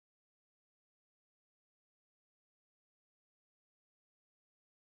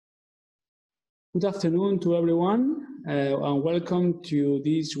Good afternoon to everyone, and welcome to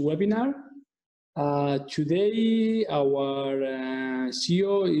this webinar. Today, our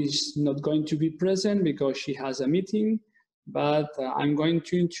CEO is not going to be present because she has a meeting, but I'm going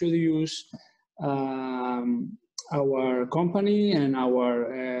to introduce our company and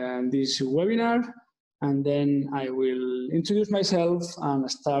our this webinar, and then I will introduce myself and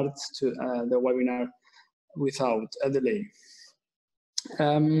start the webinar without a delay.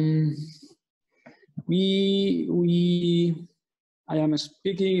 I am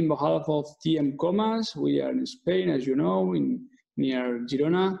speaking on behalf of TMCOMAS. We are in Spain, as you know, near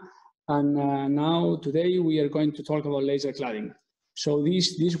Girona. And now, today, we are going to talk about laser cladding. So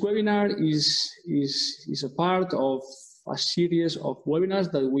this webinar is a part of a series of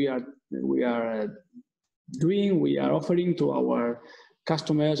webinars that we are doing. We are offering to our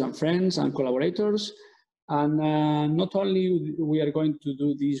customers and friends and collaborators. And not only we are going to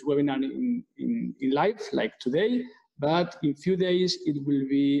do this webinar in live, like today, but in a few days it will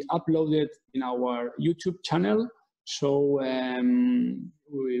be uploaded in our YouTube channel. So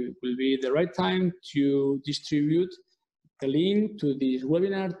it will be the right time to distribute the link to this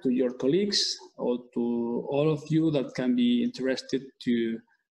webinar to your colleagues or to all of you that can be interested to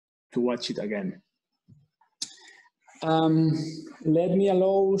watch it again. Let me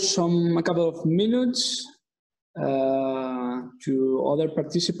allow a couple of minutes to other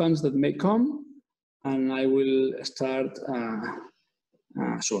participants that may come, and I will start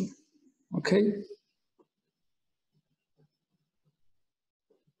soon. Okay.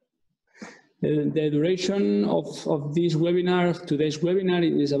 The duration of this webinar, today's webinar,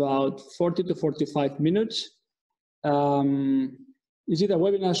 is about 40 to 45 minutes. Is it a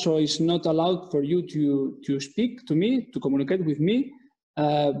webinar, so it's not allowed for you to speak to me, to communicate with me?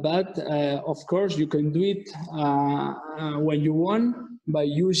 But of course, you can do it when you want by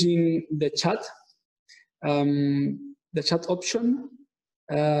using the chat option.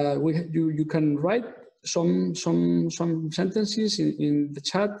 You can write some sentences in the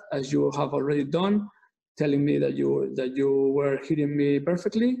chat, as you have already done, telling me that you were hearing me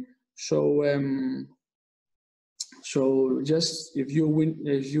perfectly. So so just if you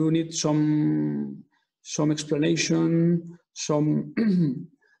need some explanation, some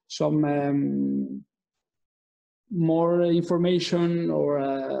more information, or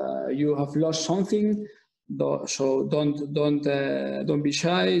you have lost something, so don't be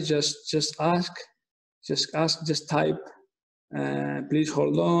shy. Just ask. Just type. Please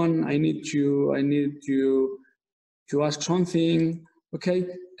hold on. I need to ask something. Okay.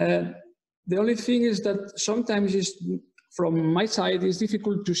 The only thing is that sometimes from my side, it's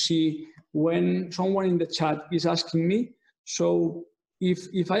difficult to see when someone in the chat is asking me. So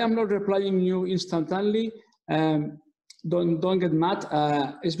if I am not replying you instantly, don't get mad.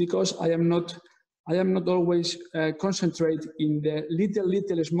 It's because I am not always concentrate in the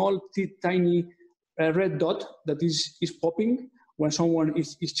little small tiny red dot that is popping when someone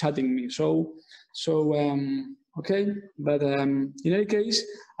is chatting me. So okay, but in any case,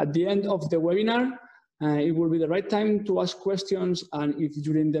 at the end of the webinar, it will be the right time to ask questions. And if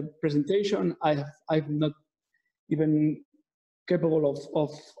during the presentation I'm not even capable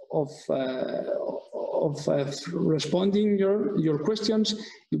of responding your questions,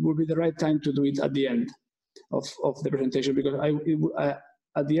 it will be the right time to do it at the end of the presentation, because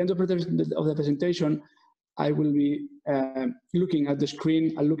at the end of the presentation, I will be looking at the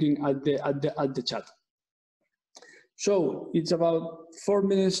screen and looking at the chat. So it's about 4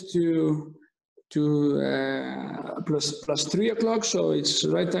 minutes to plus 3 o'clock, so it's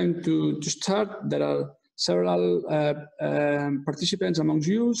the right time to start. There are several participants amongst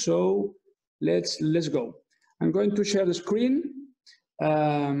you, so let's go. I'm going to share the screen,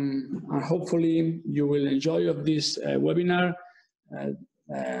 and hopefully you will enjoy of this webinar,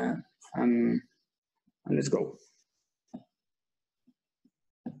 and let's go.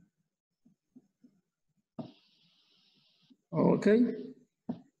 Okay,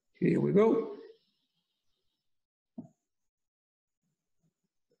 here we go.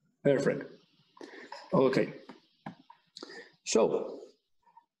 Perfect. Okay. So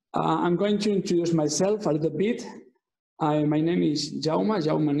I'm going to introduce myself a little bit. My name is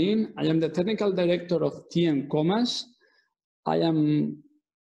Jaume Nin. I am the technical director of TMCOMAS. I am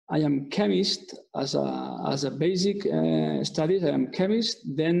chemist as a basic studies. I am chemist.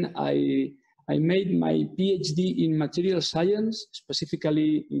 Then I made my PhD in material science,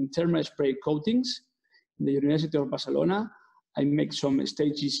 specifically in thermal spray coatings, in the University of Barcelona. I make some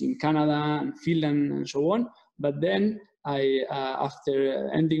stages in Canada and Finland and so on. But then after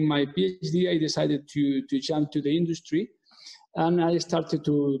ending my PhD, I decided to jump to the industry and I started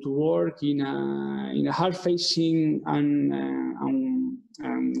to work in a hard-facing and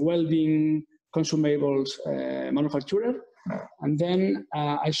welding consumables manufacturer. And then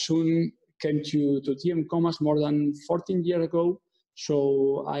I soon came to TMCOMAS more than 14 years ago.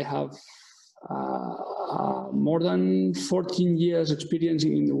 So I have more than 14 years experience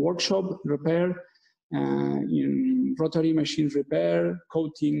in the workshop repair, in rotary machines repair,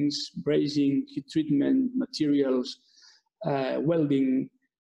 coatings, brazing, heat treatment, materials, welding.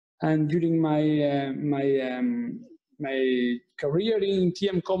 And during my my career in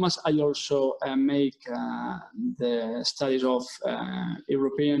TMCOMAS, I also make the studies of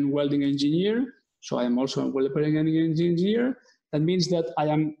European welding engineer. So I am also a welding engineer. That means that I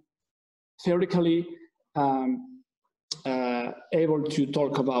am theoretically able to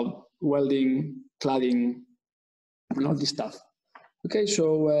talk about welding, cladding, and all this stuff. Okay,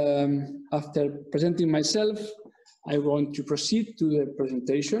 so after presenting myself, I want to proceed to the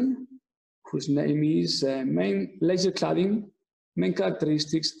presentation, whose name is main laser cladding, main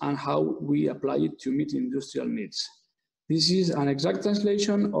characteristics, and how we apply it to meet industrial needs. This is an exact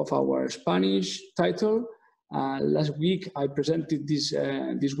translation of our Spanish title. Last week, I presented this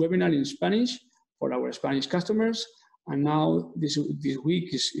webinar in Spanish for our Spanish customers, and now this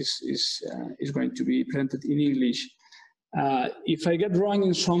week is going to be presented in English. If I get wrong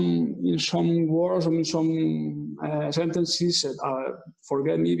in some words or in some sentences,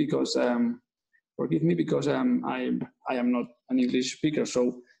 forgive me because I am not an English speaker,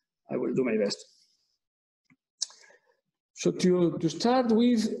 so I will do my best. So to start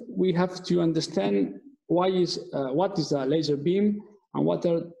with, we have to understand what is a laser beam and what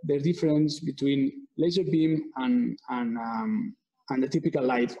are the difference between laser beam and the typical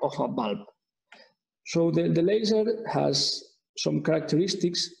light of a bulb. So the laser has some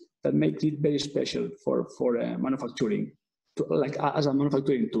characteristics that make it very special for manufacturing, like as a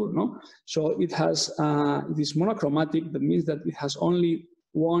manufacturing tool. No, so it has it is monochromatic. That means that it has only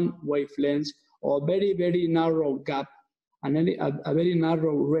one wavelength or very narrow gap and a very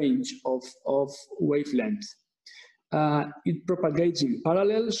narrow range of wavelength. It propagates in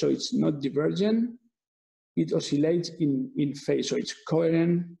parallel, so it's not divergent. It oscillates in phase, so it's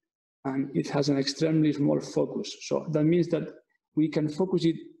coherent. And it has an extremely small focus. So that means that we can focus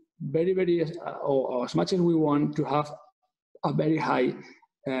it very, or as much as we want to have a very high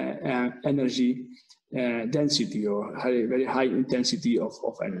energy density or very high intensity of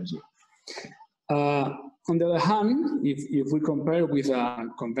energy. On the other hand, if we compare with a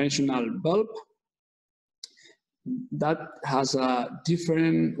conventional bulb, that has a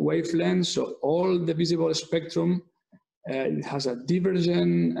different wavelength, so all the visible spectrum it has a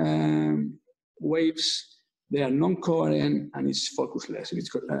divergent waves, they are non-coherent, and it's focusless.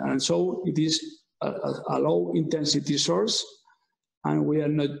 And so it is a low intensity source, and we are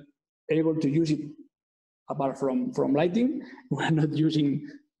not able to use it apart from lighting. We are not using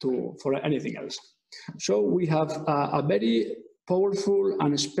for anything else. So we have a very powerful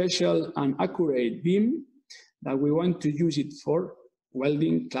and special and accurate beam that we want to use it for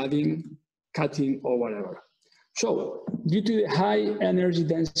welding, cladding, cutting, or whatever. So, due to the high energy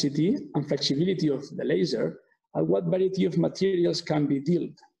density and flexibility of the laser, what variety of materials can be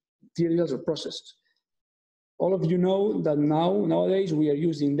dealt, materials or processes? All of you know that nowadays we are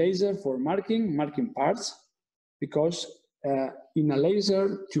using laser for marking parts, because in a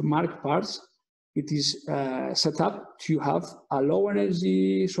laser to mark parts, it is set up to have a low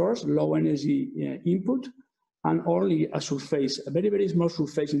energy source, low energy input, and only a surface, a very small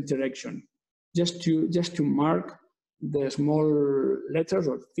surface interaction. Just to mark the small letters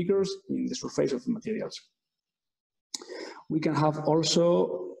or figures in the surface of the materials. We can have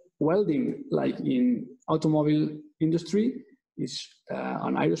also welding, like in automobile industry,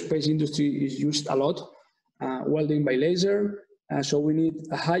 an aerospace industry is used a lot, welding by laser. So we need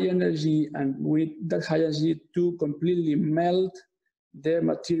a high energy, and with that high energy to completely melt the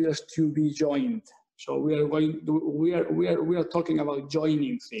materials to be joined. So we are talking about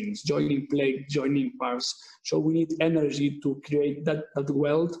joining things, joining plates, joining parts. So we need energy to create that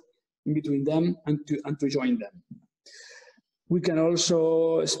weld in between them and to join them. We can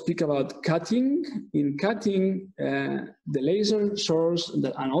also speak about cutting. In cutting, the laser source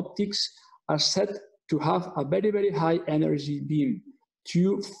and optics are set to have a very high energy beam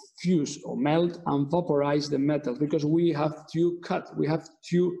to fuse or melt and vaporize the metals, because we have to cut, we have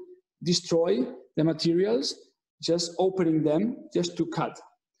to destroy the materials, just opening them just to cut.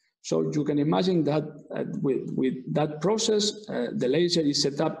 So you can imagine that with that process, the laser is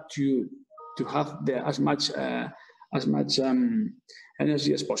set up to have as much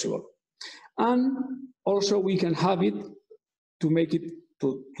energy as possible. And also we can have it make it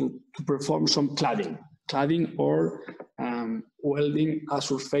to perform some cladding or welding a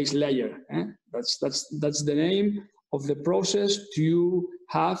surface layer. That's the name of the process, to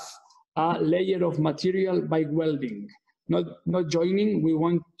have a layer of material by welding, not joining. We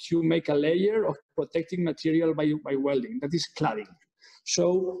want to make a layer of protecting material by welding. That is cladding.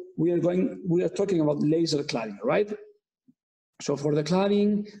 So we are talking about laser cladding, right? So for the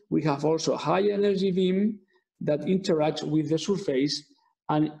cladding, we have also a high energy beam that interacts with the surface,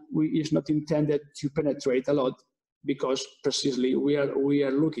 and is not intended to penetrate a lot, because precisely we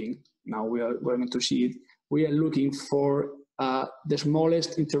are looking, now we are going to see it, we are looking for the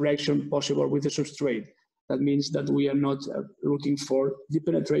smallest interaction possible with the substrate. That means that we are not looking for deep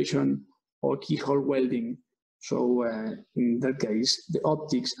penetration or keyhole welding. So in that case, the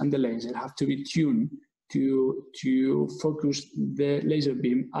optics and the laser have to be tuned to focus the laser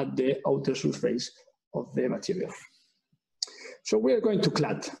beam at the outer surface of the material. So we are going to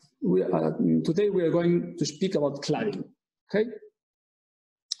clad. Today we are going to speak about cladding, okay?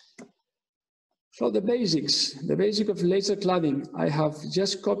 So the basic of laser cladding, I have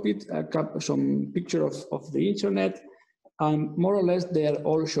just copied some picture of the internet, and more or less they are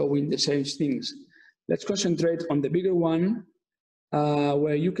all showing the same things. Let's concentrate on the bigger one,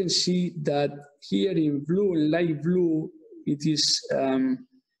 where you can see that here in blue, light blue, it is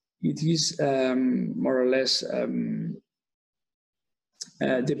more or less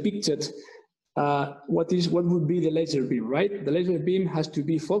depicted what would be the laser beam, right? The laser beam has to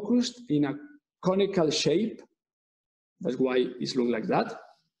be focused in a conical shape. That's why it looks like that.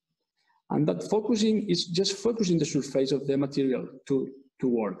 And that focusing is just focusing the surface of the material to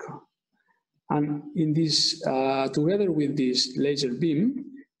work. And in this, together with this laser beam,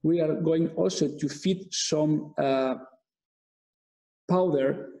 we are going also to fit some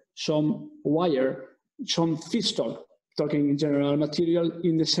powder, some wire, some feedstock, talking in general material,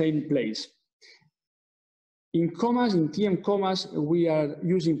 in the same place. In COMAS, in TMCOMAS, we are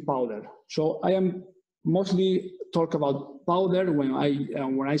using powder. So I am mostly talk about powder when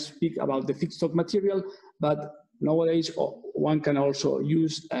I speak about the feedstock material, but nowadays one can also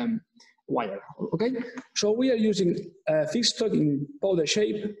use wire, okay? So we are using feedstock in powder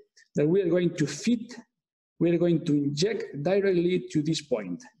shape that we are going to fit, we are going to inject directly to this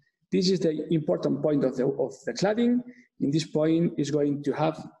point. This is the important point of the cladding. In this point is going to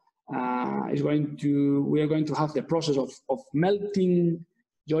have, we are going to have the process of melting,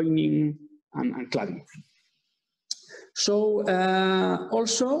 joining, and cladding. So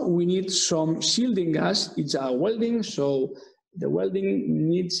also we need some shielding gas. It's a welding, so the welding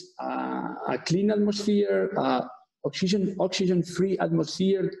needs a clean atmosphere, oxygen-free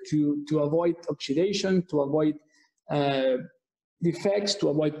atmosphere to avoid oxidation, to avoid defects, to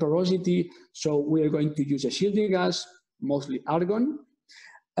avoid porosity. So we are going to use a shielding gas, mostly argon,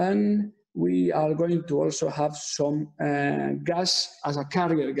 and we are going to also have some gas as a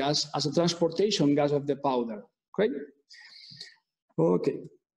carrier gas, as a transportation gas of the powder. Okay. Okay.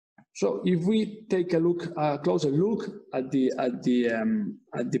 So if we take a closer look at the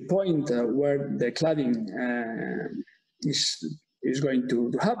point where the cladding is going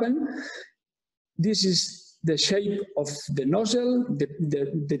to happen, this is the shape of the nozzle,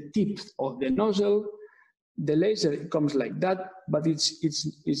 the tip of the nozzle. The laser comes like that, but it's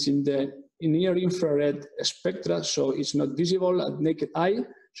in the near infrared spectra, so it's not visible at naked eye.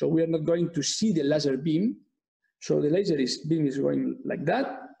 So we are not going to see the laser beam. So the laser beam is going like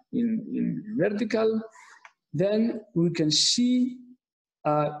that in vertical. Then we can see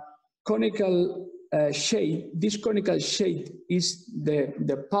a conical shade. This conical shade is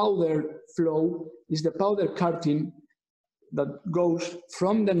the powder flow, is the powder curtain that goes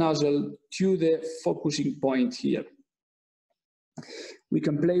from the nozzle to the focusing point here. We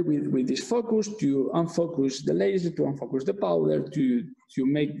can play with this focus to unfocus the laser, to unfocus the powder, to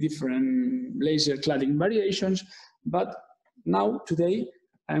make different laser cladding variations. But now, today,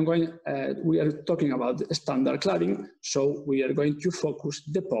 we are talking about standard cladding, so we are going to focus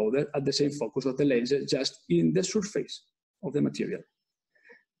the powder at the same focus of the laser, just in the surface of the material.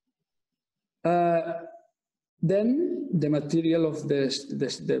 Then the material of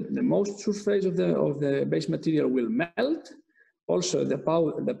the most surface of the base material will melt. Also, the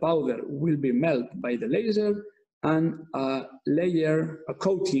powder will be melted by the laser, and a layer, a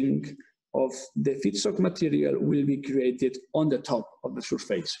coating of the feedstock material will be created on the top of the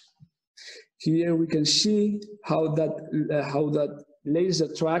surface. Here we can see how that laser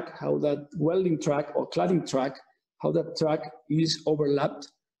track, how that welding track or cladding track, how that track is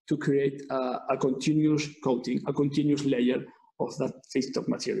overlapped to create a continuous coating, a continuous layer of that feedstock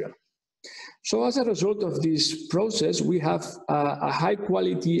material. So as a result of this process, we have a high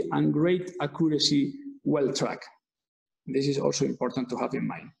quality and great accuracy well track. This is also important to have in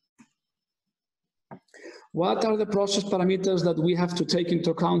mind. What are the process parameters that we have to take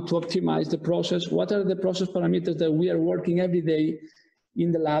into account to optimize the process? What are the process parameters that we are working every day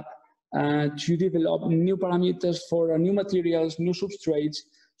in the lab to develop new parameters for new materials, new substrates?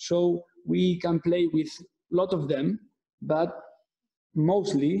 So we can play with a lot of them, but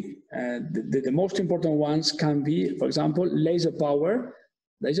mostly the most important ones can be, for example, laser power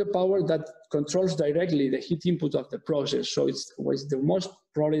that controls directly the heat input of the process. So it's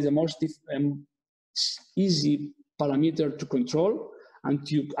probably the most easy parameter to control and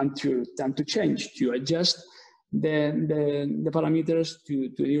to change, to adjust the parameters to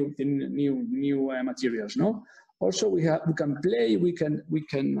new materials. No. Also, we can play. We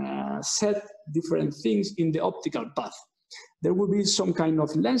can set different things in the optical path. There will be some kind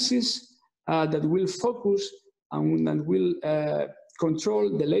of lenses that will focus and will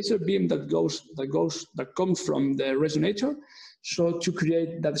control the laser beam that comes from the resonator, so to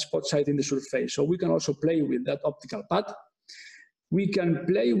create that spot sight in the surface. So we can also play with that optical path. We can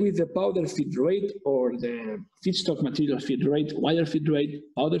play with the powder feed rate or the feedstock material feed rate, wire feed rate,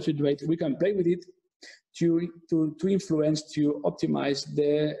 powder feed rate. We can play with it to influence, to optimize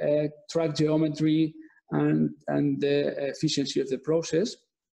the track geometry and the efficiency of the process.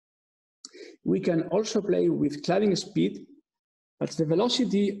 We can also play with cladding speed. That's the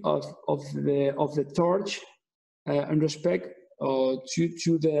velocity of the torch in respect to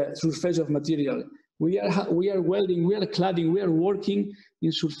the surface of material. We are welding, we are cladding, we are working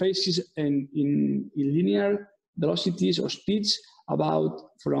in surfaces in linear velocities or speeds about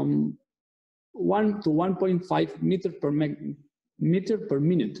from 1 to 1.5 meter per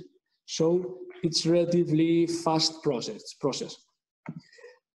minute. So it's relatively fast process.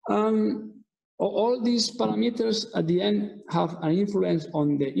 All these parameters at the end have an influence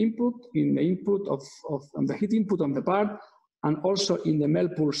on the input, on the heat input on the part, and also in the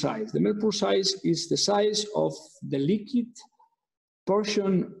melt pool size. The melt pool size is the size of the liquid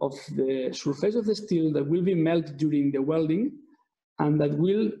portion of the surface of the steel that will be melted during the welding and that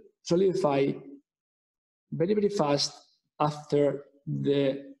will solidify very, very fast after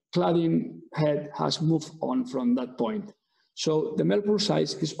the cladding head has moved on from that point. So the melt pool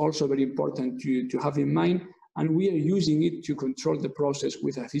size is also very important to have in mind, and we are using it to control the process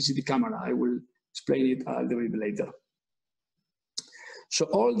with a PhD camera. I will explain it a little bit later. So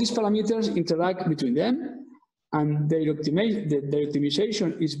all these parameters interact between them, and their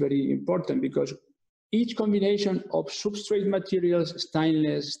optimization is very important because each combination of substrate materials,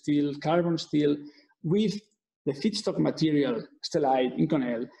 stainless steel, carbon steel, with the feedstock material, stellite,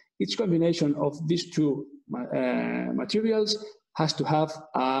 Inconel, each combination of these two materials has to have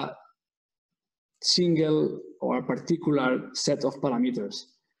a single or a particular set of parameters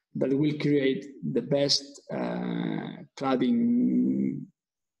that will create the best cladding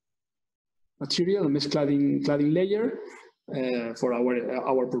material, best cladding layer for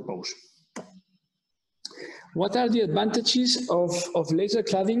our purpose. What are the advantages of laser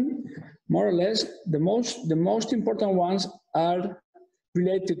cladding? More or less, the most important ones are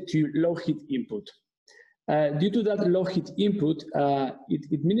related to low heat input. Due to that low heat input,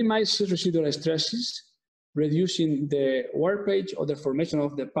 it minimizes residual stresses, reducing the warpage or the formation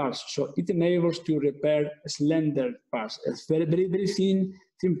of the parts. So it enables to repair slender parts. It's very, very, very thin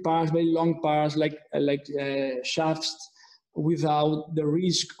parts, very long parts, like shafts, without the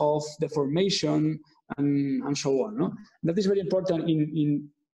risk of deformation and so on. No? That is very important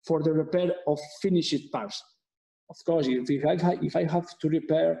for the repair of finished parts. Of course, if I have to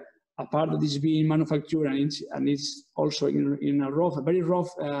repair a part that is being manufactured and it's also in a very rough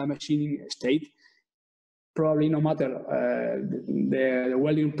machining state, probably no matter the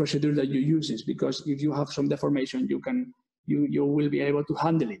welding procedure that you use, because if you have some deformation, you will be able to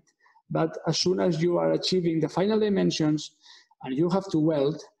handle it. But as soon as you are achieving the final dimensions and you have to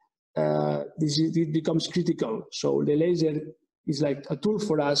weld, it becomes critical. So the laser is like a tool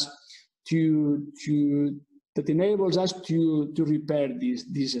for us that enables us to repair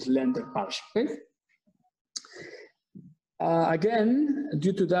these slender parts. Okay? Again,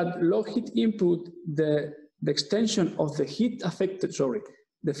 due to that low heat input, the extension of the heat affected,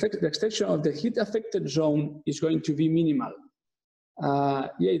 the extension of the heat affected zone is going to be minimal.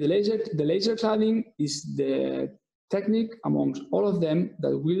 The laser cladding is the technique amongst all of them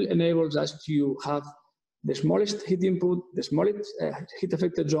that will enable us to have the smallest heat input, the smallest heat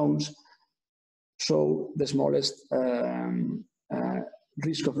affected zones, so the smallest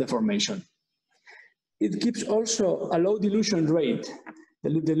risk of deformation. It keeps also a low dilution rate.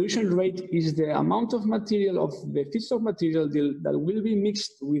 The dilution rate is the amount of material, of the feedstock material that will be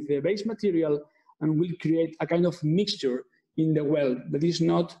mixed with the base material and will create a kind of mixture in the weld that is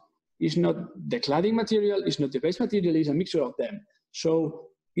not the cladding material, is not the base material, is a mixture of them. So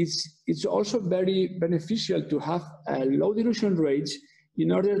it's also very beneficial to have low dilution rates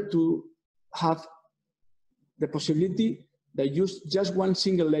in order to have the possibility that use just one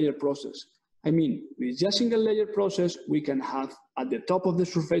single layer process. I mean, with just single layer process, we can have at the top of the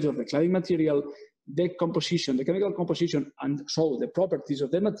surface of the cladding material the composition, the chemical composition, and so the properties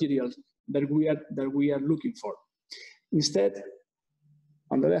of the materials that we are looking for. Instead,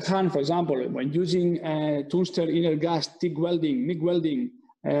 on the other hand, for example, when using tungsten inner gas, TIG welding, MIG welding,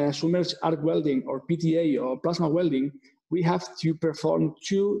 submerged arc welding, or PTA or plasma welding, we have to perform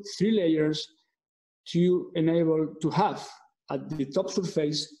 2-3 layers to enable to have at the top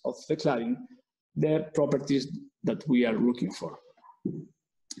surface of the cladding the properties that we are looking for.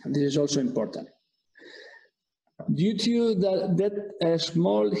 And this is also important. Due to that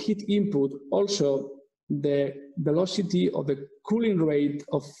small heat input, also the velocity of the cooling rate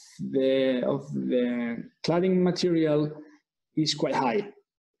of the cladding material is quite high.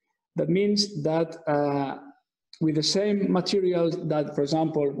 That means that with the same materials that, for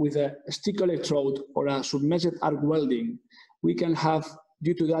example, with a stick electrode or a submerged arc welding, we can have,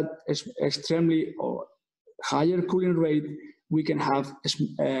 due to that extremely or higher cooling rate, we can have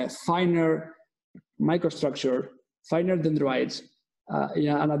a finer microstructure, finer dendrites,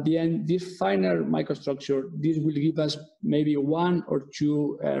 and at the end, this finer microstructure, this will give us maybe 1 or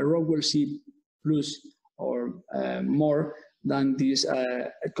 2 Rockwell C plus or more than these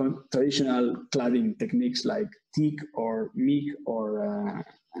traditional cladding techniques like TIG or MIG or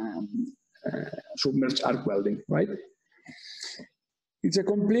submerged arc welding, right? It's a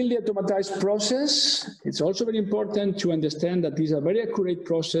completely automatized process. It's also very important to understand that this is a very accurate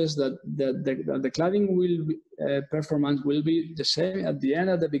process, that the cladding performance will be the same at the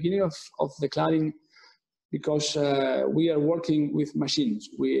end, at the beginning of the cladding, because we are working with machines.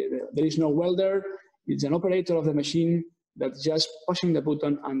 There is no welder. It's an operator of the machine that's just pushing the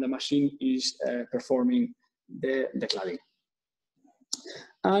button and the machine is performing the cladding.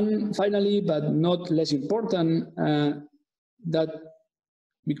 And finally, but not less important, that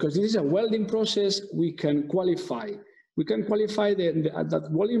because this is a welding process, we can qualify. We can qualify that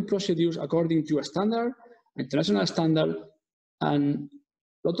welding procedures according to a standard, international standard, and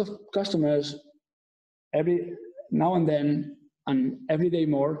a lot of customers every now and then and every day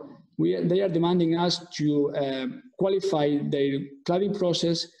more, they are demanding us to qualify their cladding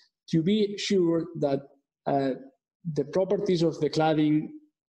process to be sure that the properties of the cladding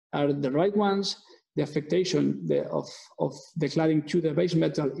are the right ones, the affectation of the cladding to the base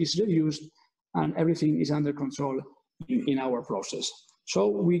metal is reduced, and everything is under control in our process. So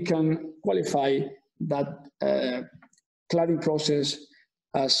we can qualify that cladding process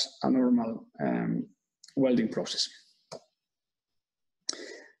as a normal welding process.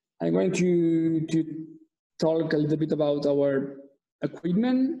 I'm going to talk a little bit about our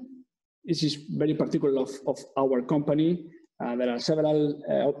equipment. This is very particular of our company. There are several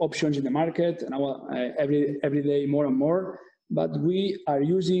options in the market, and every day more and more. But we are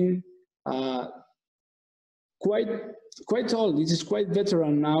using quite old. This is quite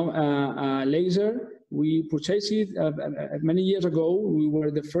veteran now. Laser. We purchased it many years ago. We were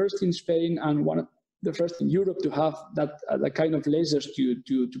the first in Spain and one of the first in Europe to have that kind of lasers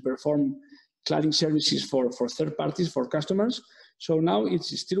to perform cladding services for third parties, for customers. So now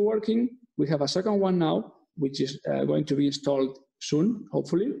it's still working. We have a second one now, which is going to be installed soon,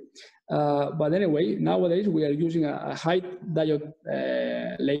 hopefully. But anyway, nowadays we are using a high diode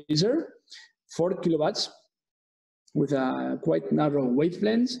laser, 4 kilowatts, with a quite narrow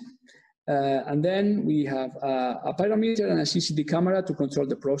wavelength. And then we have a pyrometer and a CCD camera to control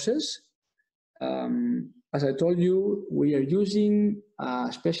the process. As I told you, we are using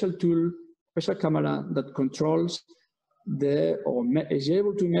a special tool, special camera that controls or is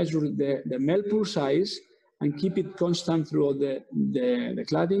able to measure the melt pool size and keep it constant throughout the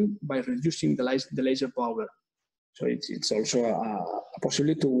cladding by reducing the laser power. So it's also a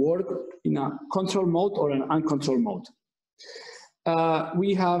possibility to work in a control mode or an uncontrolled mode. There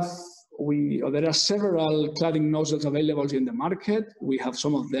are several cladding nozzles available in the market. We have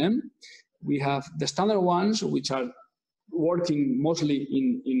some of them. We have the standard ones, which are working mostly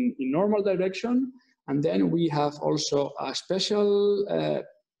in normal direction. And then we have also a special,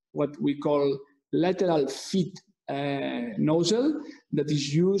 what we call lateral feed nozzle that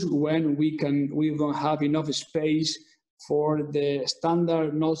is used when we don't have enough space for the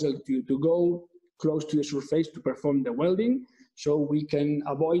standard nozzle to go close to the surface to perform the welding. so we can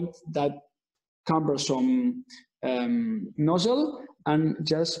avoid that cumbersome nozzle, and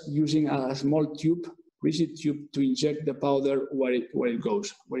just using a small tube, rigid tube, to inject the powder where it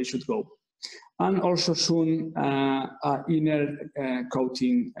should go. And also soon an inner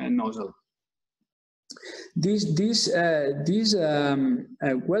coating nozzle. This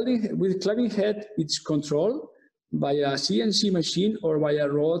welding with cladding head, it's controlled by a CNC machine or by a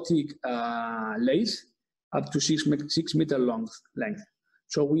robotic lathe up to 6 meter length.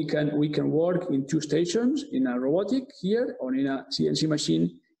 So we can work in 2 stations, in a robotic here or in a CNC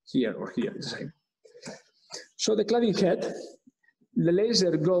machine here or here. The same. So the cladding head, the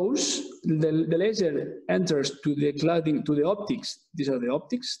laser enters to the cladding, to the optics. These are the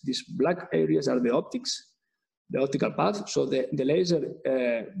optics. These black areas are the optics, the optical path. So the laser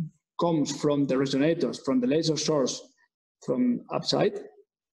comes from the resonators, from the laser source, from upside,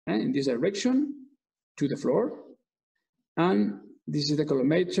 in this direction to the floor. And this is the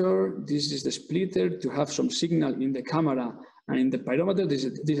collimator. This is the splitter to have some signal in the camera and in the pyrometer.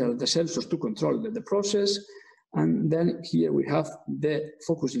 These are the sensors to control the process. And then here we have the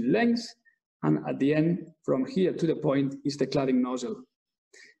focusing length, and at the end, from here to the point, is the cladding nozzle.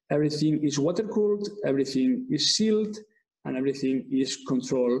 Everything is water-cooled, everything is sealed, and everything is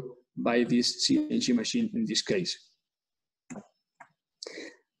controlled by this CNC machine in this case.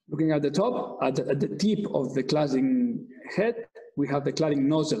 Looking at the top, at the tip of the cladding head, we have the cladding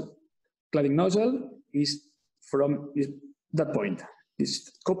nozzle. Cladding nozzle is from that point.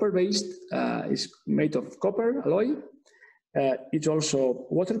 It's copper-based, it's made of copper alloy. It's also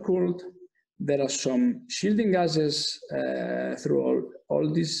water-cooled. There are some shielding gases through all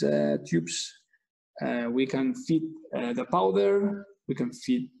these tubes. We can feed the powder, we can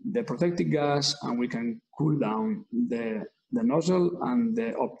feed the protective gas, and we can cool down the nozzle and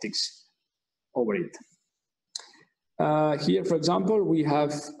the optics over it. Here, for example, we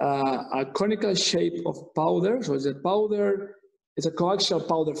have a conical shape of powder. So it's a powder. It's a coaxial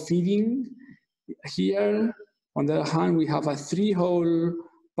powder feeding. Here, on the other hand, we have a 3-hole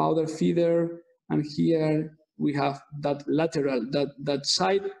powder feeder, and here we have that lateral, that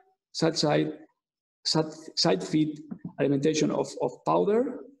side feed alimentation of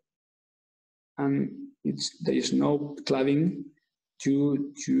powder, and there is no cladding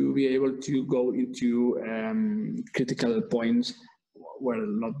to be able to go into critical points where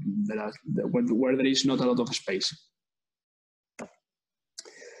there is not a lot of space.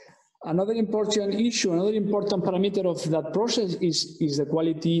 Another important issue, another important parameter of that process is the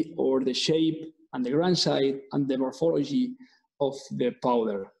quality or the shape and the grain size and the morphology of the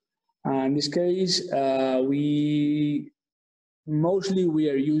powder. In this case, we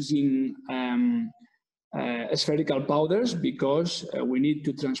are using spherical powders because we need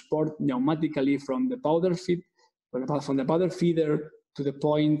to transport pneumatically from the powder feeder to the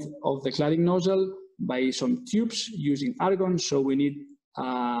point of the cladding nozzle by some tubes using argon. So we need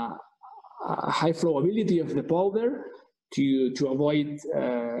a high flowability of the powder to avoid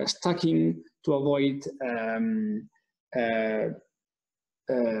stacking, to avoid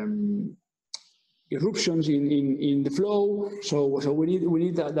eruptions in the flow. So we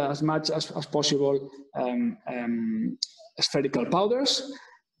need as much as possible spherical powders.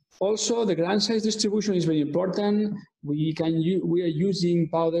 Also, the grain size distribution is very important. We are using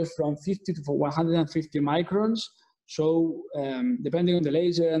powders from 50 to 150 microns. So depending on the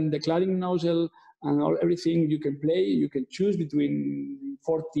laser and the cladding nozzle and everything, you can play. You can choose between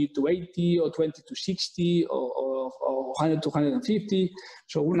 40 to 80 or 20 to 60 or 100 to 150.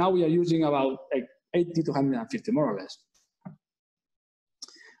 So now we are using about 80 to 150, more or less.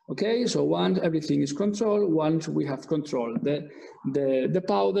 Okay, so once everything is controlled, once we have controlled the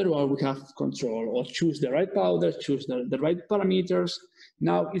powder, or we have control or choose the right powder, choose the right parameters,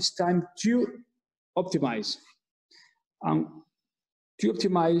 now it's time to optimize. To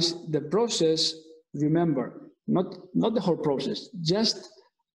optimize the process, remember, not the whole process, just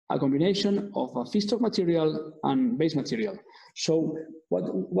a combination of a feedstock material and base material. So what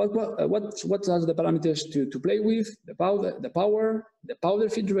are the parameters to play with? The power, the powder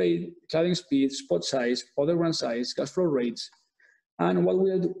feed rate, cladding speed, spot size, powder run size, gas flow rates, and what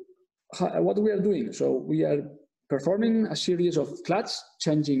we are doing. So we are performing a series of clads,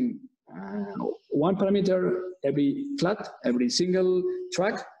 changing one parameter every clad, every single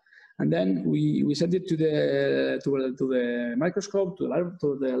track, and then we send it to the microscope, to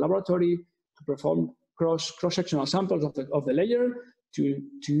the laboratory to perform cross-sectional samples of the layer to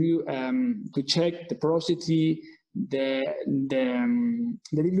check the porosity, the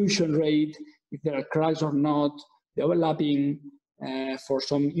dilution rate, if there are cracks or not, the overlapping for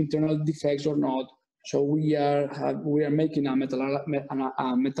some internal defects or not, So we are making a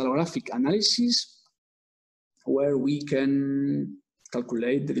metallographic analysis where we can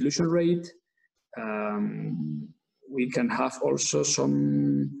calculate the dilution rate. We can have also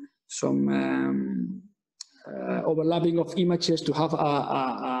some overlapping of images to have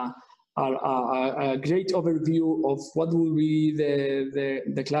a great overview of what will be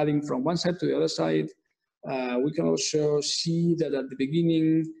the cladding from one side to the other side. We can also see that at the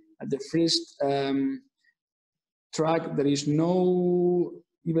beginning, at the first track, there's no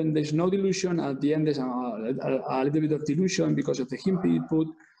dilution. At the end, there's a little bit of dilution because of the hemp input.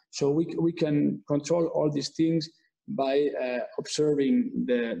 So we can control all these things by observing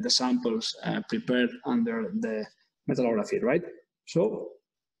the samples prepared under the metallography, right? So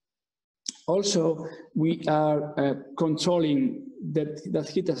also we are controlling that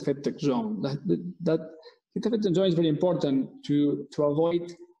heat affected zone. That heat affected zone is very important to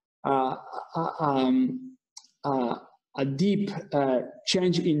avoid a deep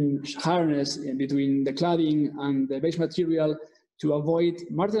change in hardness between the cladding and the base material, to avoid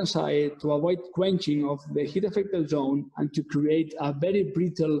martensite, to avoid quenching of the heat affected zone, and to create a very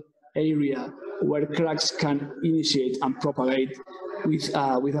brittle area where cracks can initiate and propagate with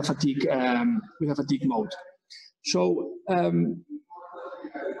a fatigue mode. So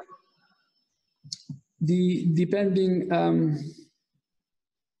depending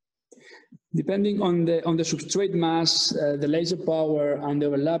on the substrate mass, the laser power, and the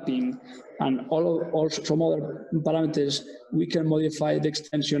overlapping, and also some other parameters, we can modify the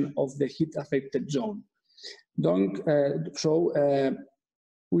extension of the heat affected zone.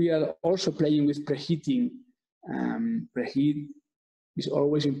 We are also playing with preheating. Preheat is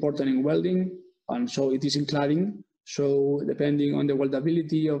always important in welding, and so it is in cladding. So depending on the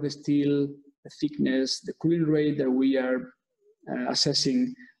weldability of the steel, the thickness, the cooling rate that we are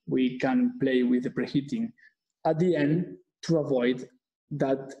assessing, we can play with the preheating at the end to avoid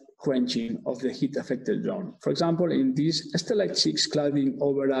that quenching of the heat affected zone. For example, in this Stellite 6 cladding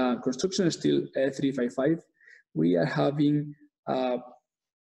over a construction steel 355, we are having a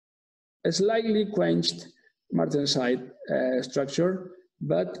slightly quenched martensite structure,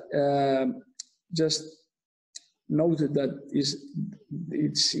 but just noted that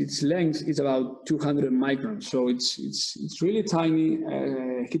its length is about 200 microns, so it's really tiny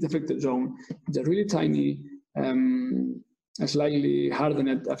heat affected zone. It's a really tiny, slightly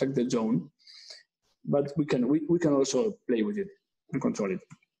hardened affected zone, but we can also play with it and control it.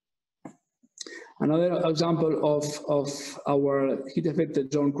 Another example of our heat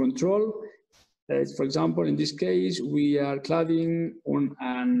affected zone control. For example, in this case, we are cladding on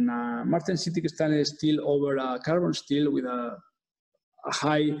an martensitic stainless steel over a carbon steel with a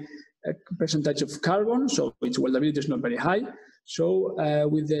high percentage of carbon, so its weldability is not very high. So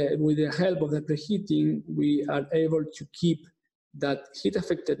with the help of the preheating, we are able to keep that heat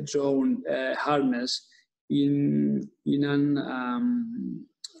affected zone hardness in an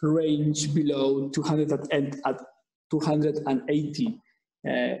range below 280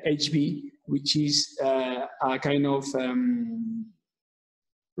 HB, which is a kind of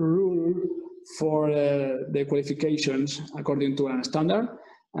rule for the qualifications according to a standard.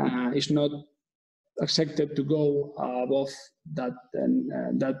 It's not accepted to go above that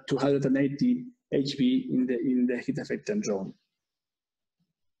 280 HB in the heat affected zone.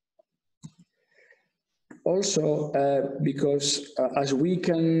 Also, because as we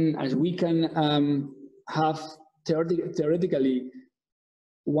can have theoretically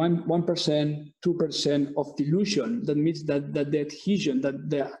 1%, 2% of dilution, that means that the adhesion, that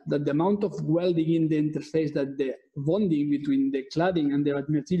the amount of welding in the interface, that the bonding between the cladding and the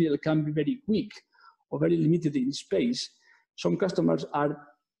material can be very quick or very limited in space. Some customers are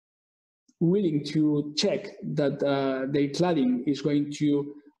willing to check that the cladding is going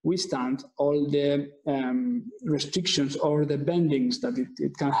to withstand all the restrictions or the bendings that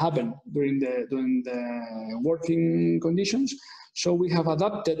it can happen during the working conditions. So we have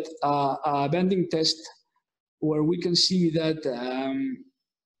adapted a bending test where we can see that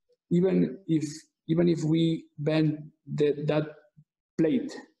even if we bend that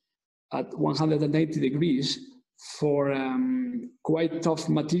plate at 180 degrees for quite tough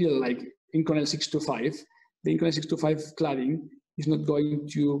material like Inconel 625, the Inconel 625 cladding is not going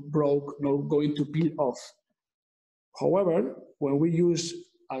to break, nor going to peel off. However, when we use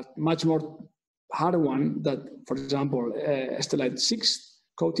a much more hard one, that, for example, Stellite 6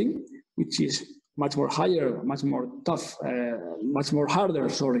 coating, which is much more higher, much more tough, much more harder,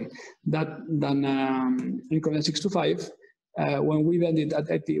 sorry, than Inconel 625, when we bend it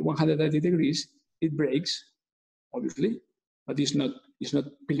at 180 degrees, it breaks, obviously, but it's not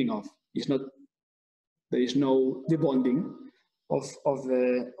peeling off. It's not there is no debonding of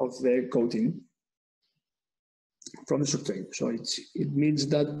the coating from the substrate. So it means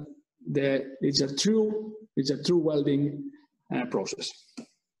that it's a true welding process.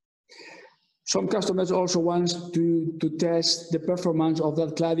 Some customers also want to test the performance of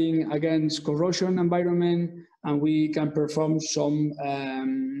that cladding against corrosion environment, and we can perform some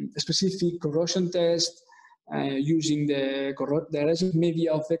specific corrosion tests using the resin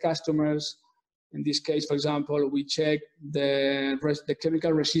media of the customers. In this case, for example, we check the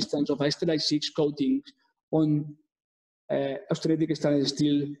chemical resistance of Stellite 6 coating on austenitic stainless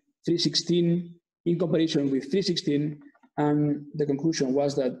steel 316 in comparison with 316, and the conclusion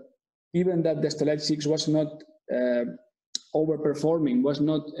was that even that the Stellite 6 was not overperforming, was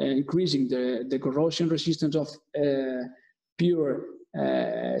not increasing the corrosion resistance of pure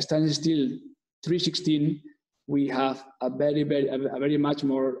stainless steel 316, we have a very much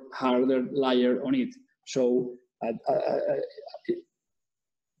more harder layer on it. So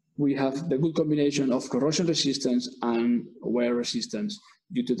we have the good combination of corrosion resistance and wear resistance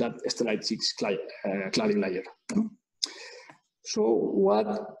due to that Stellite 6 cladding layer. So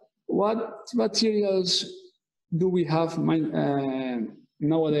what materials do we have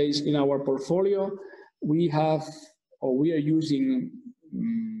nowadays in our portfolio? We have, or we are using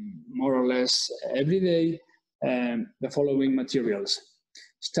more or less every day, the following materials: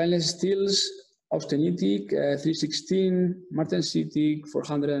 stainless steels, austenitic 316, martensitic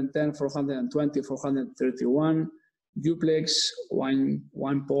 410, 420, 431, duplex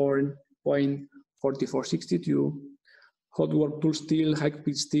 1.4462, hot work tool steel, high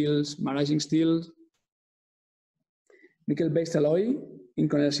pitch steels, marazing steel, nickel-based alloy,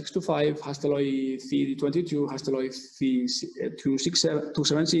 Inconel 625, Hastelloy C22, Hastelloy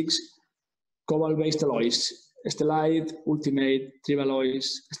C276, cobalt-based alloys, Stellite, Ultimate, Triple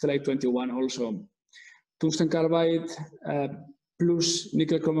Alloys, Stellite 21 also, tungsten carbide plus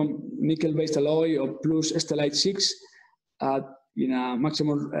nickel-based alloy or plus Stellite 6 in a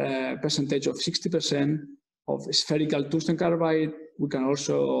maximum percentage of 60% of spherical tungsten carbide. We can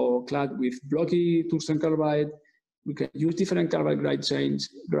also clad with blocky tungsten carbide. We can use different carbide grade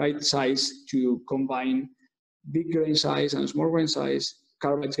size to combine big grain size and small grain size,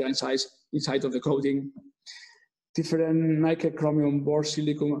 carbide grain size inside of the coating. Different nickel, chromium, bore,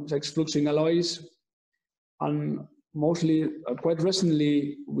 silicon, fluxing alloys. And mostly, quite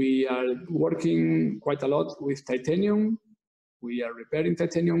recently, we are working quite a lot with titanium. We are repairing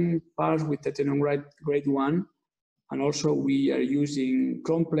titanium parts with titanium grade 1. And also we are using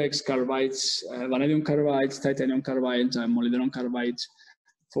complex carbides, vanadium carbides, titanium carbides, and molybdenum carbides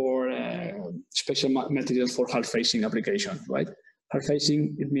for special materials for hard facing application, right? Hard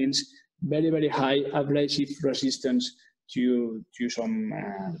facing, it means very, very high abrasive resistance to some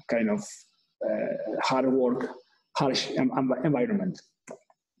kind of hard work, harsh environment.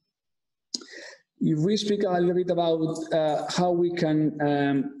 If we speak a little bit about how we can,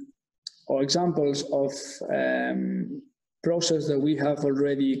 or examples of process that we have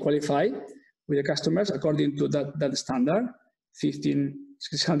already qualified with the customers according to that standard,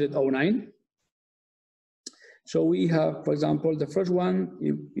 15609. So we have, for example, the first one,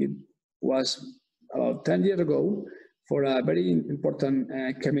 it was about 10 years ago for a very important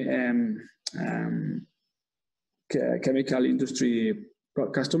chemical industry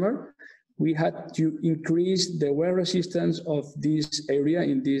customer. We had to increase the wear resistance of this area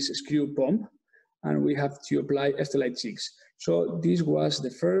in this screw pump, and we have to apply Stellite 6. So this was the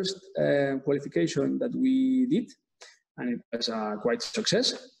first qualification that we did, and it was quite a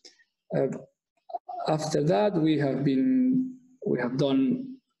success. After that, we have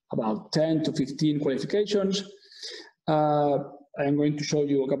done about 10 to 15 qualifications. I'm going to show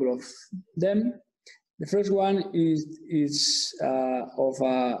you a couple of them. The first one is of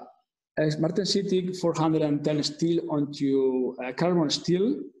a martensitic 410 steel onto carbon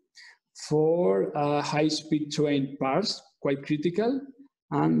steel for high-speed train parts, quite critical,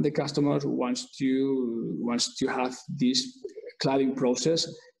 and the customer wants to have this cladding process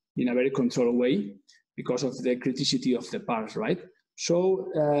in a very controlled way because of the criticity of the parts, right? So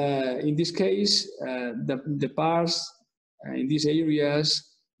in this case, the parts in these areas,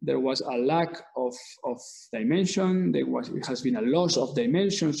 there was a lack of dimension. It has been a loss of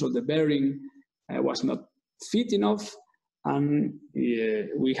dimension, so the bearing was not fit enough, and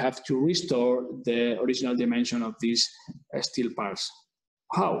we have to restore the original dimension of these steel parts.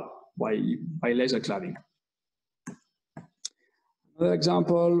 How? By laser cladding. Another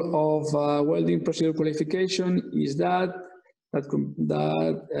example of welding procedure qualification is that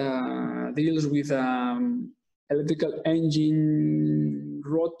deals with electrical engine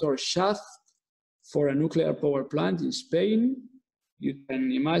rotor shaft for a nuclear power plant in Spain, you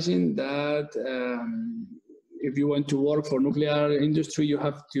can imagine that if you want to work for nuclear industry, you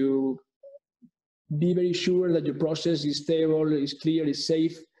have to be very sure that your process is stable, is clear, is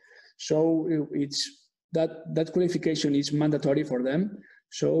safe. So it's that qualification is mandatory for them.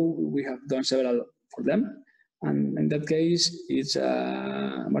 So we have done several for them. And in that case, it's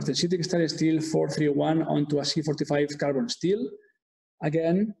martensitic stainless steel 431 onto a C45 carbon steel.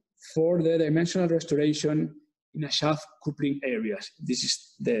 Again, for the dimensional restoration in a shaft coupling areas. This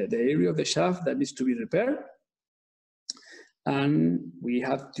is the area of the shaft that needs to be repaired. And we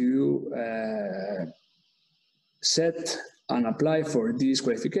have to set and apply for this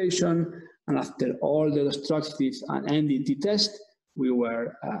qualification. And after all the destructive and NDT test, we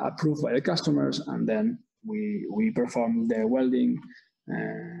were approved by the customers, and then we performed the welding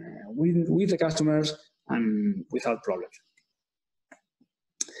with the customers and without problems.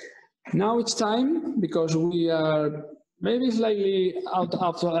 Now it's time, because we are maybe slightly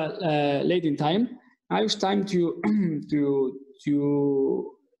late in time. Now it's time to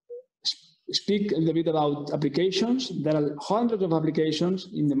speak a little bit about applications. There are hundreds of applications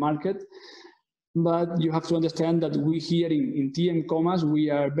in the market, but you have to understand that we here in TMCOMAS, we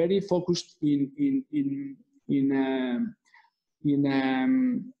are very focused in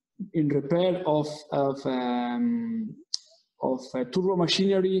repair of turbo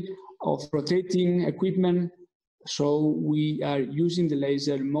machinery, of rotating equipment. So we are using the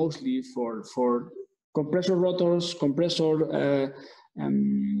laser mostly for compressor rotors,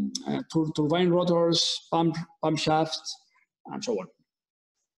 turbine rotors, pump shafts, and so on.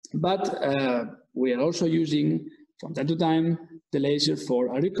 But we are also using, from time to time, the laser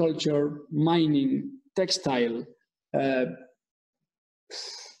for agriculture, mining, textile,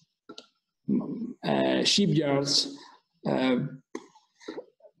 shipyards,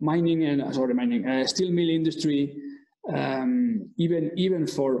 steel mill industry, even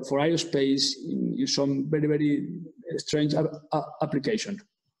for aerospace in some very, very strange application.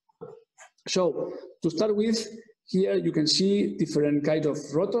 So to start with, here you can see different kinds of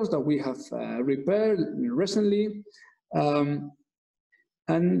rotors that we have repaired recently.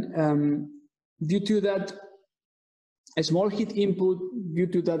 Due to that a small heat input, due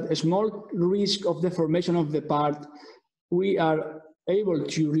to that a small risk of deformation of the part, we are able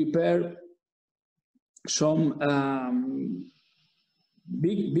to repair some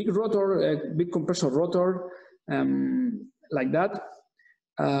big rotor, big compressor rotor, like that.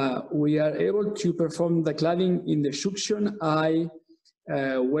 We are able to perform the cladding in the suction eye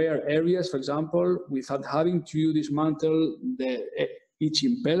wear areas, for example, without having to dismantle each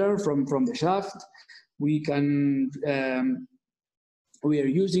impeller from the shaft. We are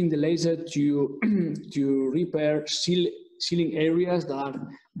using the laser to repair sealing areas that are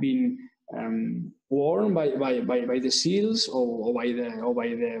being worn by the seals or by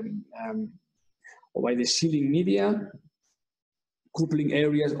the sealing media. Coupling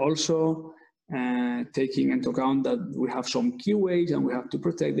areas also, taking into account that we have some keyways and we have to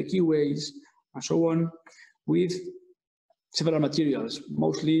protect the keyways and so on, with several materials,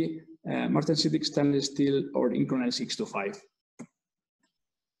 mostly martensitic stainless steel or Inconel 625.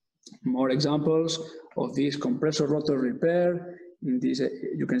 More examples of this compressor rotor repair. In this,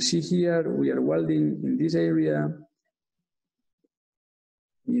 you can see here, we are welding in this area.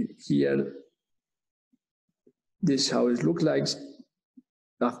 Here, this is how it looks like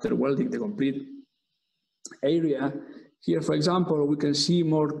after welding the complete area. Here, for example, we can see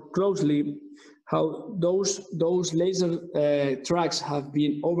more closely how those laser tracks have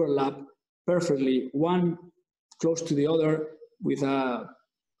been overlapped perfectly, one close to the other, with a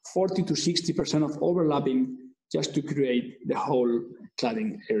 40 to 60% of overlapping, just to create the whole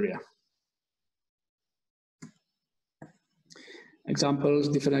cladding area. Examples,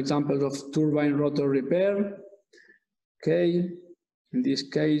 different examples of turbine rotor repair. Okay, in this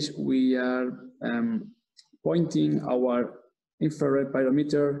case, we are pointing our infrared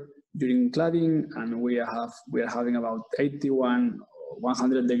pyrometer during cladding, and we are having about 81 or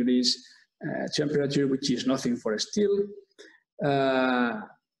 100 degrees temperature, which is nothing for a steel.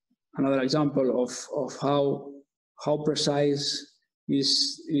 Another example of how precise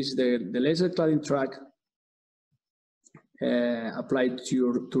is the laser cladding track applied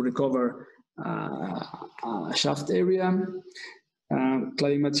to recover a shaft area.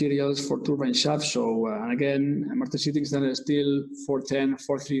 Cladding materials for turbine shafts. So again, martensitic stainless steel 410,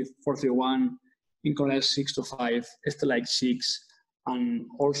 431, Inconel 625, Estelite 6, and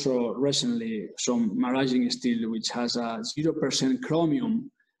also recently some maraging steel, which has a 0%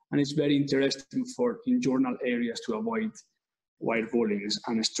 chromium, and it's very interesting in journal areas to avoid wire pullings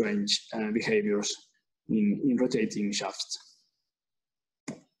and strange behaviors in rotating shafts.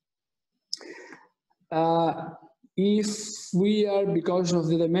 If we are, because of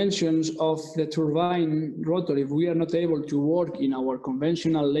the dimensions of the turbine rotor, if we are not able to work in our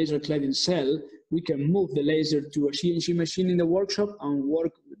conventional laser cladding cell, we can move the laser to a CNC machine in the workshop and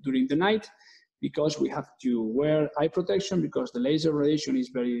work during the night, because we have to wear eye protection because the laser radiation is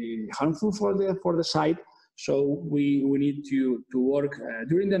very harmful for the site. So we need to work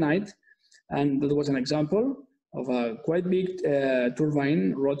during the night. And that was an example of a quite big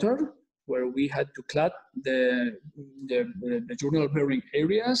turbine rotor where we had to clad the journal bearing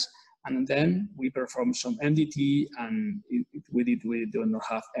areas, and then we performed some MDT, and we do not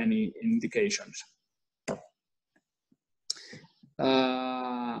have any indications.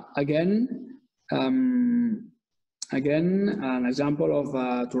 Again, an example of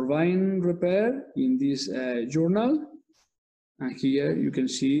a turbine repair in this journal, and here you can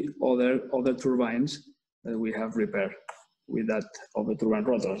see other turbines that we have repaired with that of the turbine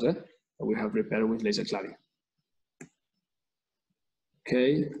rotors. We have repaired with laser cladding.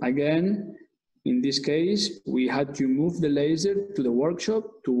 Okay, again, in this case, we had to move the laser to the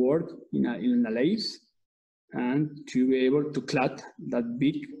workshop to work in a lathe and to be able to clad that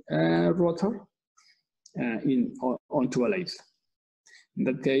big rotor onto a lathe. In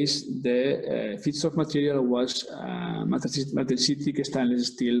that case, the feedstock material was matricitic stainless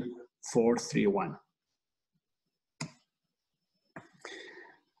steel 431.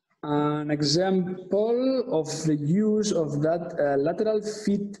 An example of the use of that lateral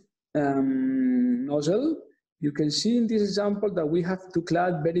feed nozzle, you can see in this example that we have to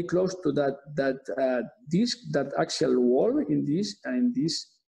clad very close to that axial wall in this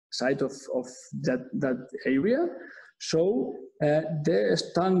side of that area. So the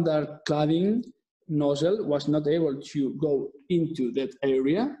standard cladding nozzle was not able to go into that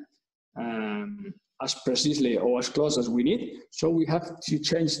area as precisely or as close as we need. So we have to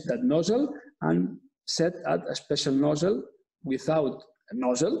change that nozzle and set at a special nozzle without a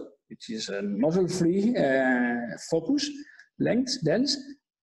nozzle, which is a nozzle-free focus length, dense.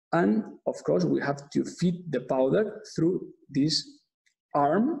 And of course, we have to feed the powder through this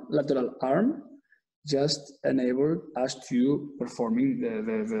arm, lateral arm, just enable us to performing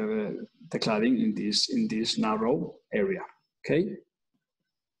the cladding in this narrow area. Okay.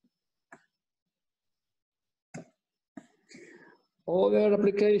 Other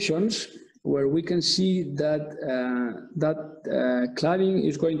applications where we can see that cladding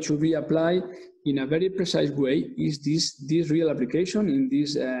is going to be applied in a very precise way is this real application in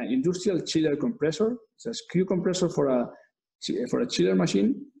this industrial chiller compressor. It's a screw compressor for a chiller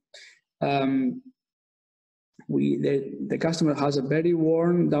machine. The customer has a very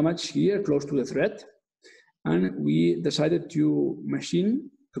worn damage here close to the thread, and we decided to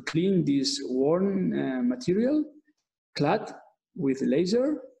clean this worn material, clad with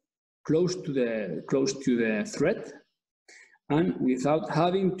laser close to the thread, and without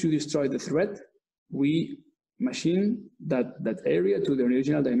having to destroy the thread, we machine that area to the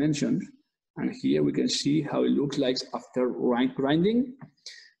original dimensions. And here we can see how it looks like after grinding,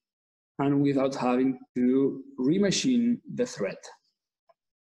 and without having to remachine the thread.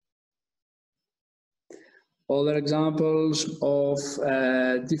 Other examples of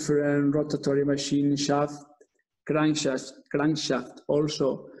different rotatory machine shaft, crankshaft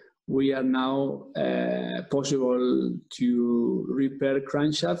also, we are now possible to repair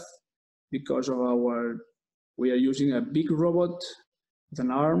crankshaft because of we are using a big robot with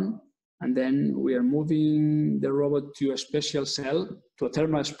an arm, and then we are moving the robot to a special cell, to a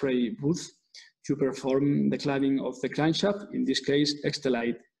thermal spray booth, to perform the cladding of the crankshaft, in this case,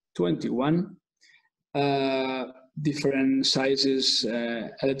 Extelite 21. Different sizes,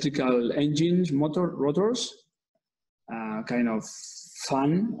 electrical engines, rotors, kind of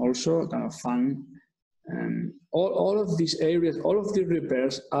fun also, all of these areas, all of the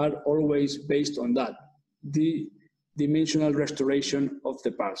repairs are always based on that, the dimensional restoration of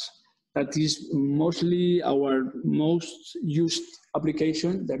the parts. That is mostly our most used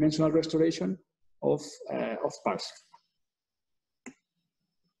application, dimensional restoration of parts.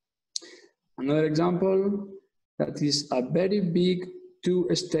 Another example, that is a very big 2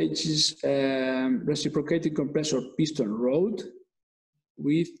 stages reciprocating compressor piston rod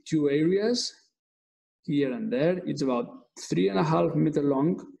with 2 areas here and there. It's about 3.5 meters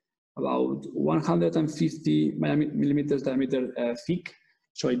long, about 150 millimeters diameter thick.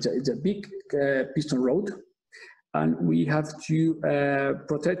 So it's a big piston rod, and we have to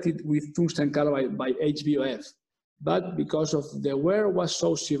protect it with tungsten carbide by HBOF, but because of the wear was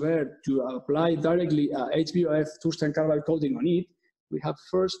so severe to apply directly HBOF tungsten carbide coating on it, we have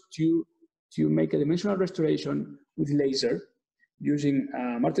first to make a dimensional restoration with laser using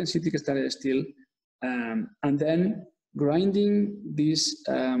martensitic stainless steel, and then grinding these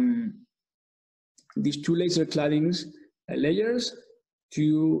two laser claddings layers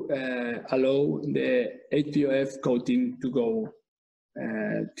to allow the HBOF coating to go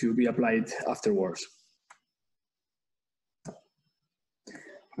to be applied afterwards.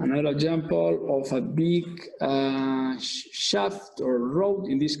 Another example of a big shaft or rod,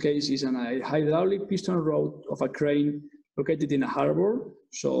 in this case, is a hydraulic piston rod of a crane located in a harbor.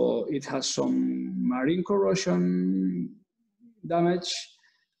 So it has some marine corrosion damage,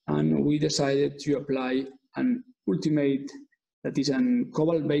 and we decided to apply an ultimate that is an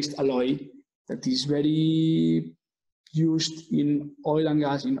cobalt-based alloy that is very used in oil and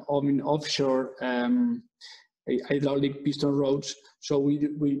gas, in offshore hydraulic piston rods. So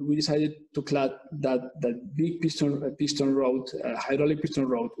we decided to clad that big piston rod, hydraulic piston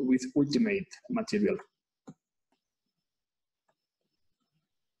rod, with ultimate material.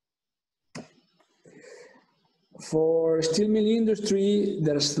 For steel mill industry,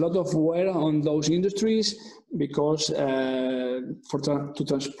 there's a lot of wear on those industries because to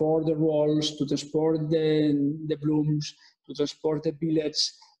transport the rolls, to transport the blooms, to transport the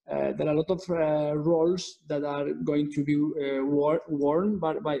billets, there are a lot of rolls that are going to be worn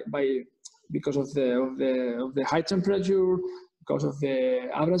because of the high temperature, because of the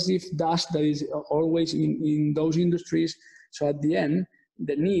abrasive dust that is always in those industries. So at the end,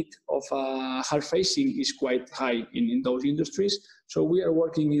 the need of hard facing is quite high in those industries. So we are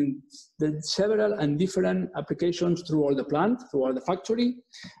working in several and different applications through all the plant, through all the factory,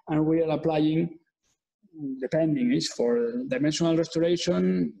 and we are applying, depending, is for dimensional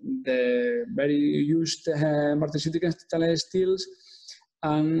restoration, the very used martensitic stainless steels,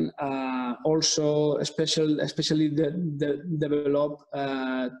 and also especially the developed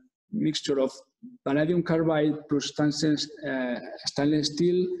mixture of vanadium carbide plus stainless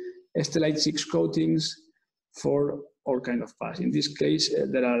steel, stellite 6 coatings for all kind of parts. In this case,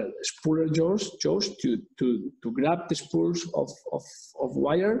 there are spooler jaws to grab the spools of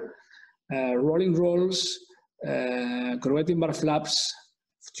wire, rolling rolls, corrugating bar flaps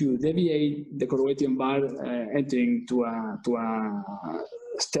to deviate the corrugating bar entering to a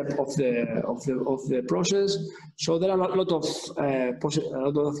step of the process. So there are a lot of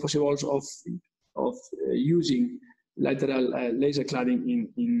possibles of using lateral laser cladding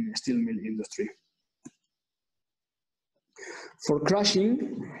in steel mill industry. For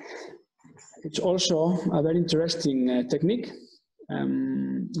crushing, it's also a very interesting technique.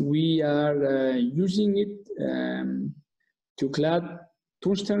 We are using it to clad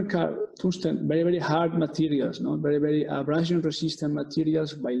tungsten, very hard materials, very abrasion resistant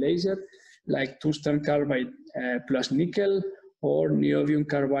materials by laser, like tungsten carbide plus nickel, or niobium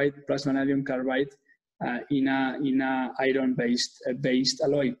carbide plus vanadium carbide in a iron based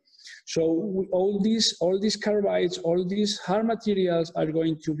alloy. So all these carbides, all these hard materials are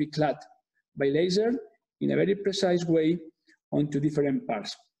going to be clad by laser in a very precise way onto different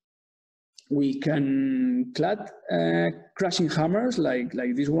parts. We can clad crushing hammers like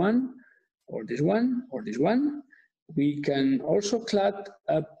this one, or this one, or this one. We can also clad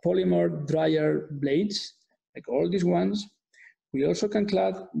polymer dryer blades, like all these ones. We also can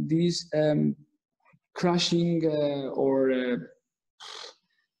clad these crushing or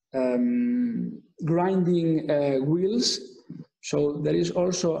grinding wheels. So there is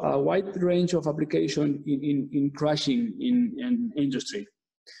also a wide range of application in crushing in industry.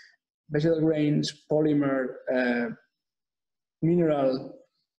 Vegetable grains, polymer, mineral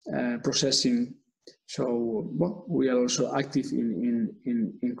processing. So well, we are also active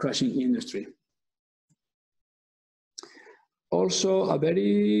in crushing industry. Also, a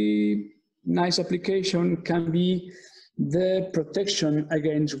very nice application can be the protection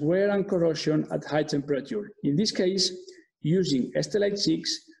against wear and corrosion at high temperature. In this case, using stellite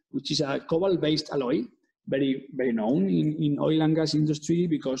 6, which is a cobalt-based alloy, very known in oil and gas industry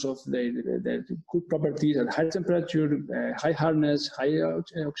because of the good properties at high temperature, high hardness, high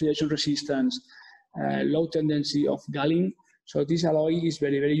oxidation resistance, low tendency of galling. So this alloy is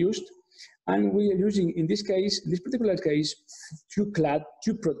very used. And we are using, in this case, in this particular case,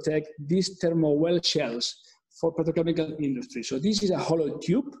 to protect these thermo well shells for petrochemical industry. So this is a hollow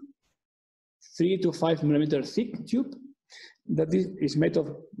tube, 3 to 5 millimeter thick tube, that is made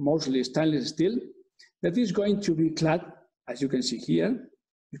of mostly stainless steel, that is going to be clad, as you can see here,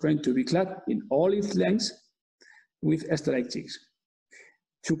 is going to be clad in all its lengths with stellite 6.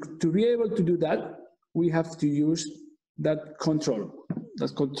 To be able to do that, we have to use that control,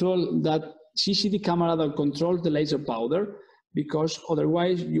 that CCD camera that controls the laser powder, because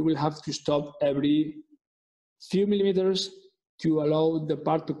otherwise you will have to stop every few millimeters to allow the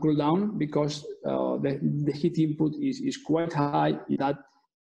part to cool down, because the heat input is quite high in that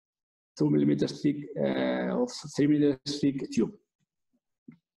 2 millimeters thick or 3 millimeters thick tube.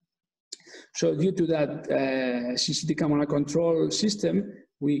 So due to that CCD camera control system,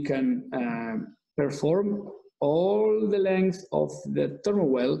 we can perform all the length of the thermal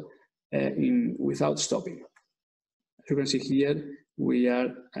well without stopping. As you can see here, we are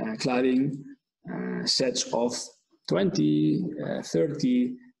cladding sets of 20,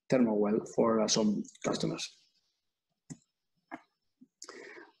 30 thermal well for some customers.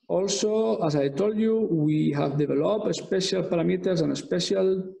 Also, as I told you, we have developed special parameters and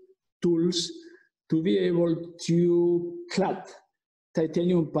special tools to be able to clad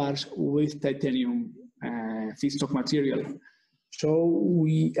titanium parts with titanium feedstock material. So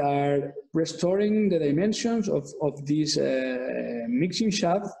we are restoring the dimensions of this mixing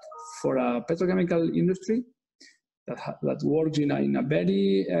shaft for a petrochemical industry that works in a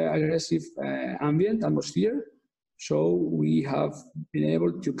very aggressive ambient atmosphere. So we have been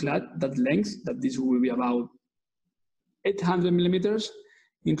able to clad that length, that this will be about 800 millimeters,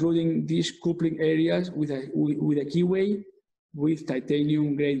 including these coupling areas with a keyway with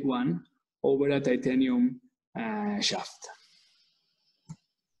titanium grade 1 over a titanium shaft.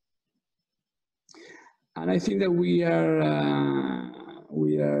 And I think that we are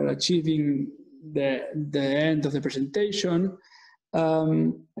achieving the end of the presentation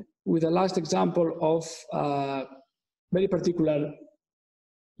with the last example of a very particular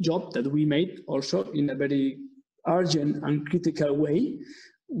job that we made also in a very urgent and critical way.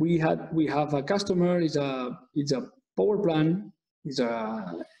 We have a customer. It's a power plant. It's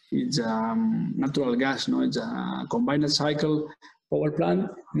a natural gas. No, it's a combined cycle power plant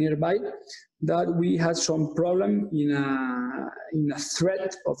nearby. That we had some problem in a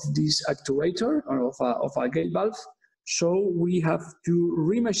thread of this actuator or of a gate valve. So we have to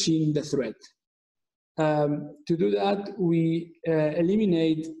remachine the thread. To do that, we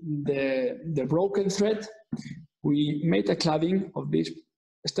eliminate the broken thread. We made a cladding of this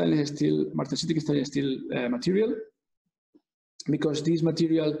stainless steel, martensitic stainless steel material, because this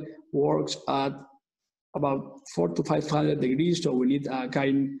material works at about 400 to 500 degrees. So we need a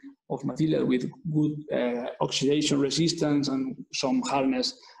kind of material with good oxidation resistance and some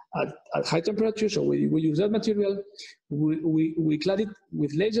hardness at high temperature. So we use that material, we clad it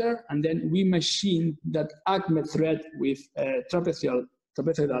with laser, and then we machine that ACME thread with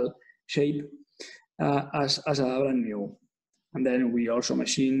trapezoidal shape as a brand new. And then we also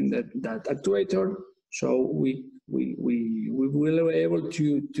machine that actuator. So we will be able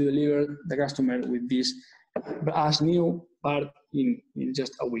to deliver the customer with this as new part in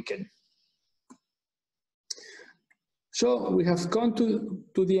just a weekend. So we have come to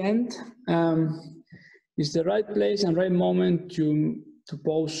the end. It's the right place and right moment to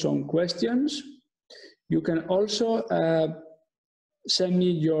pose some questions. You can also send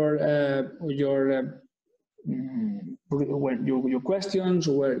me your questions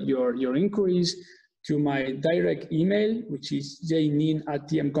or your inquiries to my direct email, which is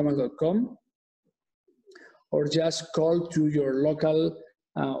jnin@tmcomas.com, or just call to your local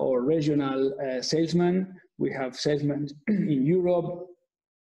or regional salesman. We have salesmen in Europe,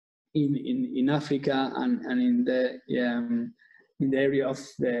 in Africa, and in the area of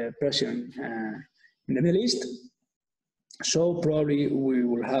the Persian, in the Middle East. So probably we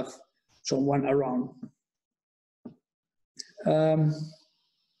will have someone around.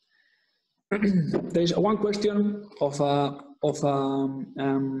 There's one question of a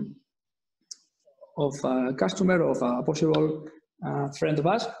customer, of a possible friend of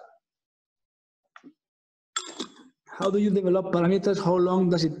us. How do you develop parameters? How long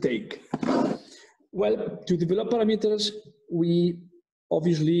does it take? Well, to develop parameters, we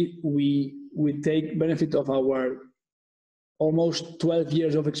take benefit of our almost 12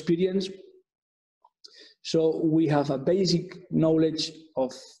 years of experience. So we have a basic knowledge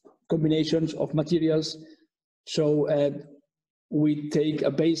of combinations of materials. So we take a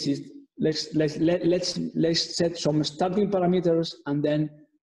basis. Let's set some starting parameters, and then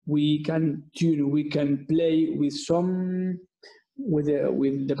we can tune. We can play with the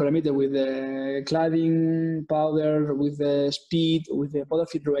parameter, with the cladding powder, with the speed, with the powder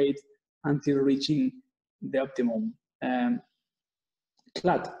feed rate, until reaching the optimum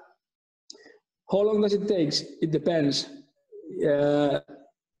clad. How long does it take? It depends.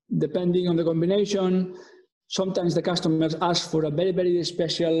 Depending on the combination, Sometimes the customers ask for a very, very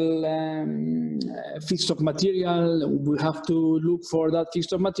special feedstock material. We have to look for that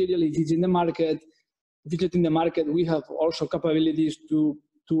feedstock material if it's in the market. If it's not in the market, we have also capabilities to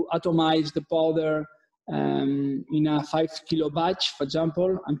atomize the powder in a 5 kilo batch, for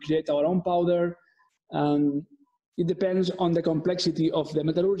example, and create our own powder. It depends on the complexity of the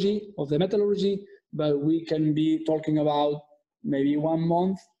metallurgy, but we can be talking about maybe 1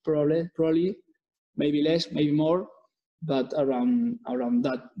 month, probably, maybe less, maybe more, but around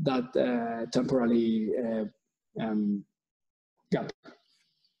that temporary gap.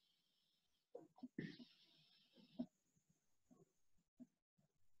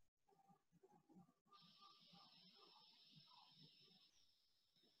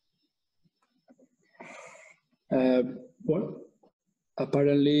 Well,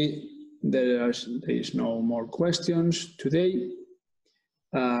 apparently there is no more questions today.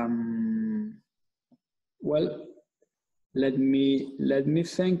 Well, let me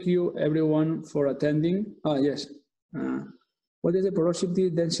thank you everyone for attending. Yes. What is the porosity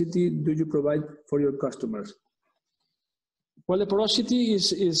density do you provide for your customers? Well, the porosity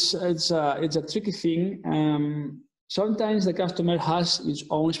it's a tricky thing. Sometimes the customer has its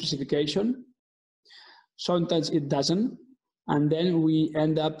own specification. Sometimes it doesn't, and then we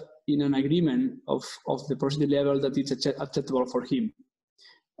end up in an agreement of the porosity level that is acceptable for him.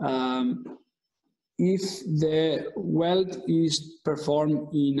 If the weld is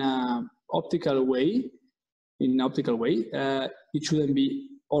performed in an optical way, it shouldn't be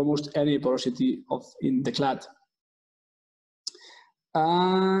almost any porosity in the clad.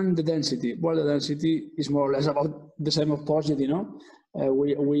 And the density, well, the density is more or less about the same of porosity, no?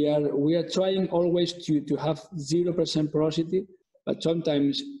 We are trying always to have 0% porosity, but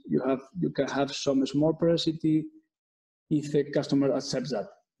sometimes you can have some small porosity if the customer accepts that.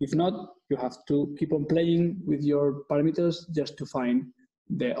 If not, you have to keep on playing with your parameters just to find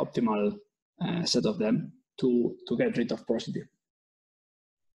the optimal set of them to get rid of porosity.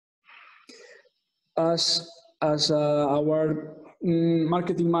 As our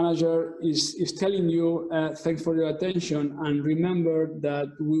marketing manager is telling you, thanks for your attention, and remember that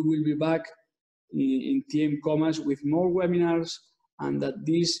we will be back in TMCOMAS with more webinars, and that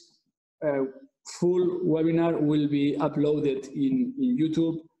this full webinar will be uploaded in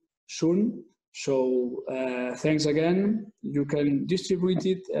YouTube soon. So thanks again. You can distribute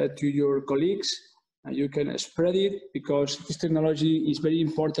it to your colleagues, and you can spread it, because this technology is very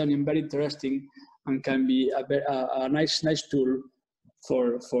important and very interesting, and can be a nice tool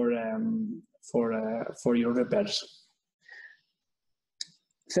for your repairs.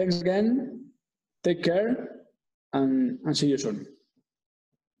 Thanks again. Take care, and see you soon.